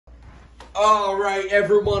All right,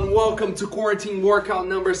 everyone, welcome to quarantine workout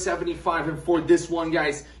number 75. And for this one,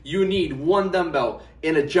 guys, you need one dumbbell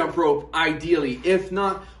and a jump rope, ideally. If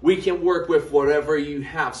not, we can work with whatever you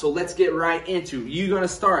have. So let's get right into it. You're going to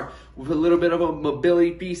start with a little bit of a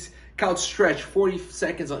mobility piece. Couch stretch, 40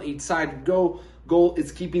 seconds on each side. Goal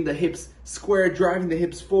is keeping the hips square, driving the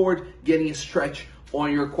hips forward, getting a stretch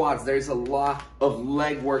on your quads. There's a lot of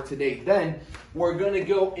leg work today. Then we're going to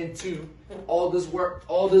go into all this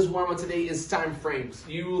warm-up today is time frames.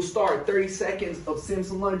 You will start 30 seconds of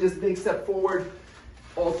Simpson lunges, big step forward,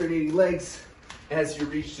 alternating legs as you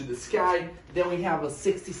reach to the sky. Then we have a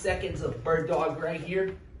 60 seconds of bird dog right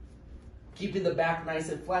here. Keeping the back nice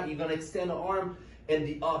and flat. You're gonna extend the arm and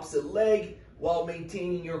the opposite leg while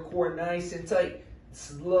maintaining your core nice and tight.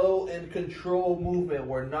 Slow and controlled movement.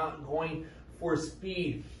 We're not going for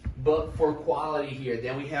speed, but for quality here.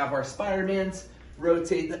 Then we have our Spider-Mans.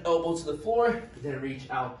 Rotate the elbow to the floor, then reach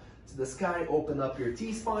out to the sky, open up your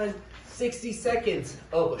T-spine. 60 seconds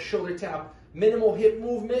of a shoulder tap, minimal hip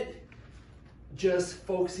movement, just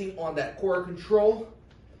focusing on that core control,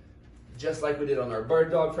 just like we did on our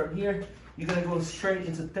bird dog from here. You're gonna go straight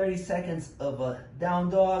into 30 seconds of a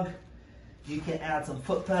down dog. You can add some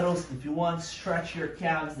foot pedals if you want, stretch your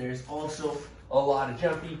calves. There's also a lot of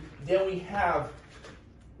jumping. Then we have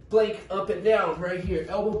plank up and down right here,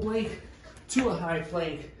 elbow plank to a high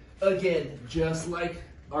plank. Again, just like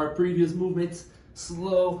our previous movements,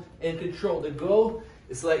 slow and controlled. The goal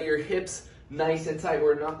is let your hips nice and tight.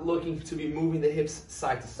 We're not looking to be moving the hips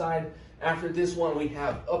side to side. After this one, we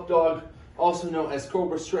have up dog, also known as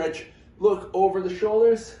cobra stretch. Look over the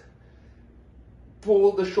shoulders,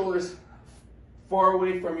 pull the shoulders far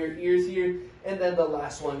away from your ears here. And then the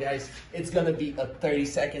last one, guys, it's gonna be a 30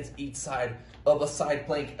 seconds each side of a side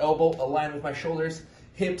plank. Elbow aligned with my shoulders,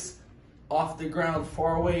 hips off the ground,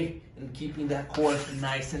 far away, and keeping that core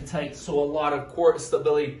nice and tight. So a lot of core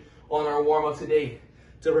stability on our warm-up today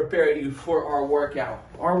to prepare you for our workout.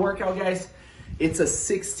 Our workout, guys, it's a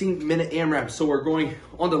 16-minute AMRAP. So we're going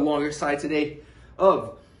on the longer side today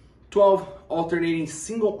of 12 alternating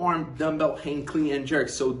single arm dumbbell hang clean and jerk.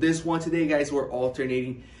 So this one today, guys, we're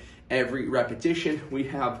alternating every repetition. We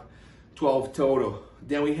have 12 total.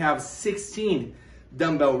 Then we have 16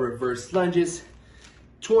 dumbbell reverse lunges,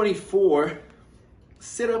 24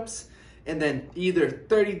 sit-ups, and then either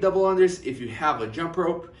 30 double unders if you have a jump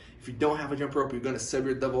rope. If you don't have a jump rope, you're gonna sub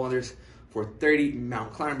your double unders for 30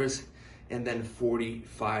 mount climbers, and then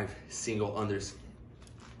 45 single unders.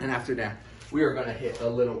 And after that, we are gonna hit a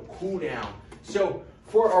little cool down. So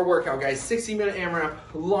for our workout, guys, 60-minute AMRAP,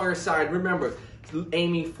 longer side. Remember,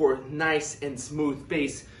 aiming for nice and smooth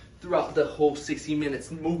pace throughout the whole 60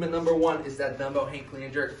 minutes. Movement number one is that dumbbell hang clean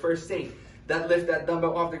and jerk. First thing, that lift that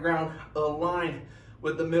dumbbell off the ground, align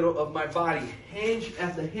with the middle of my body. Hinge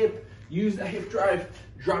at the hip, use that hip drive,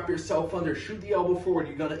 drop yourself under, shoot the elbow forward.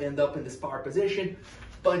 You're gonna end up in this power position.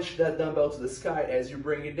 Punch that dumbbell to the sky as you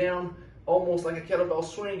bring it down, almost like a kettlebell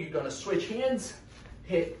swing. You're gonna switch hands,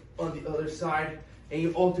 hit on the other side, and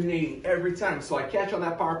you're alternating every time. So I catch on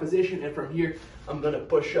that power position, and from here, I'm gonna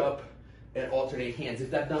push up and alternate hands.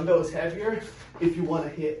 If that dumbbell is heavier, if you wanna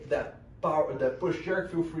hit that power, that push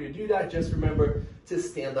jerk, feel free to do that. Just remember to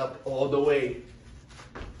stand up all the way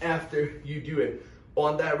after you do it.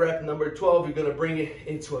 On that rep number 12, you're gonna bring it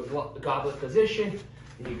into a goblet position,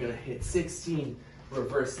 and you're gonna hit 16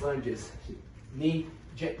 reverse lunges. Knee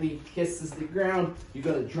gently kisses the ground. You're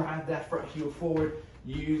gonna drive that front heel forward.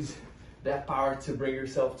 Use that power to bring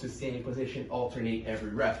yourself to standing position, alternate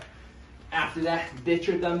every rep. After that, ditch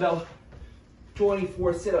your dumbbell,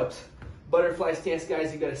 24 sit-ups. Butterfly stance,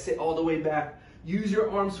 guys, you gotta sit all the way back. Use your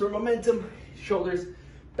arms for momentum, shoulders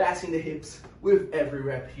passing the hips with every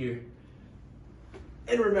rep here.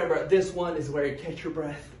 And remember, this one is where you catch your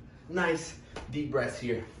breath. Nice deep breaths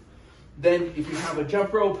here. Then if you have a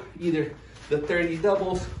jump rope, either the 30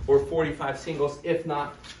 doubles or 45 singles. If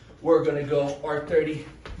not, we're gonna go our 30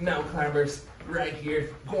 mount climbers right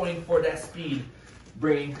here, going for that speed,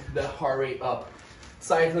 bringing the heart rate up.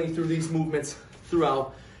 Cycling through these movements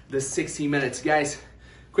throughout the 60 minutes. Guys,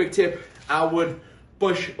 quick tip, I would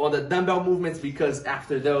push on the dumbbell movements because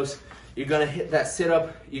after those, you're gonna hit that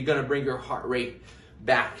sit-up, you're gonna bring your heart rate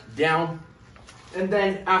back down. And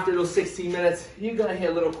then after those 16 minutes, you're gonna hit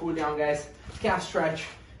a little cool down, guys. Calf stretch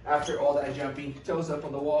after all that jumping, toes up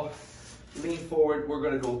on the wall, lean forward. We're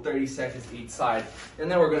gonna go 30 seconds each side.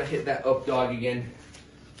 And then we're gonna hit that up dog again.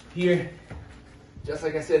 Here, just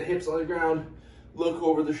like I said, hips on the ground, look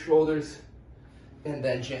over the shoulders, and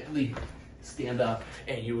then gently stand up,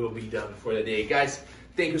 and you will be done for the day. Guys,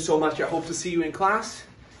 thank you so much. I hope to see you in class,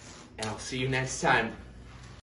 and I'll see you next time.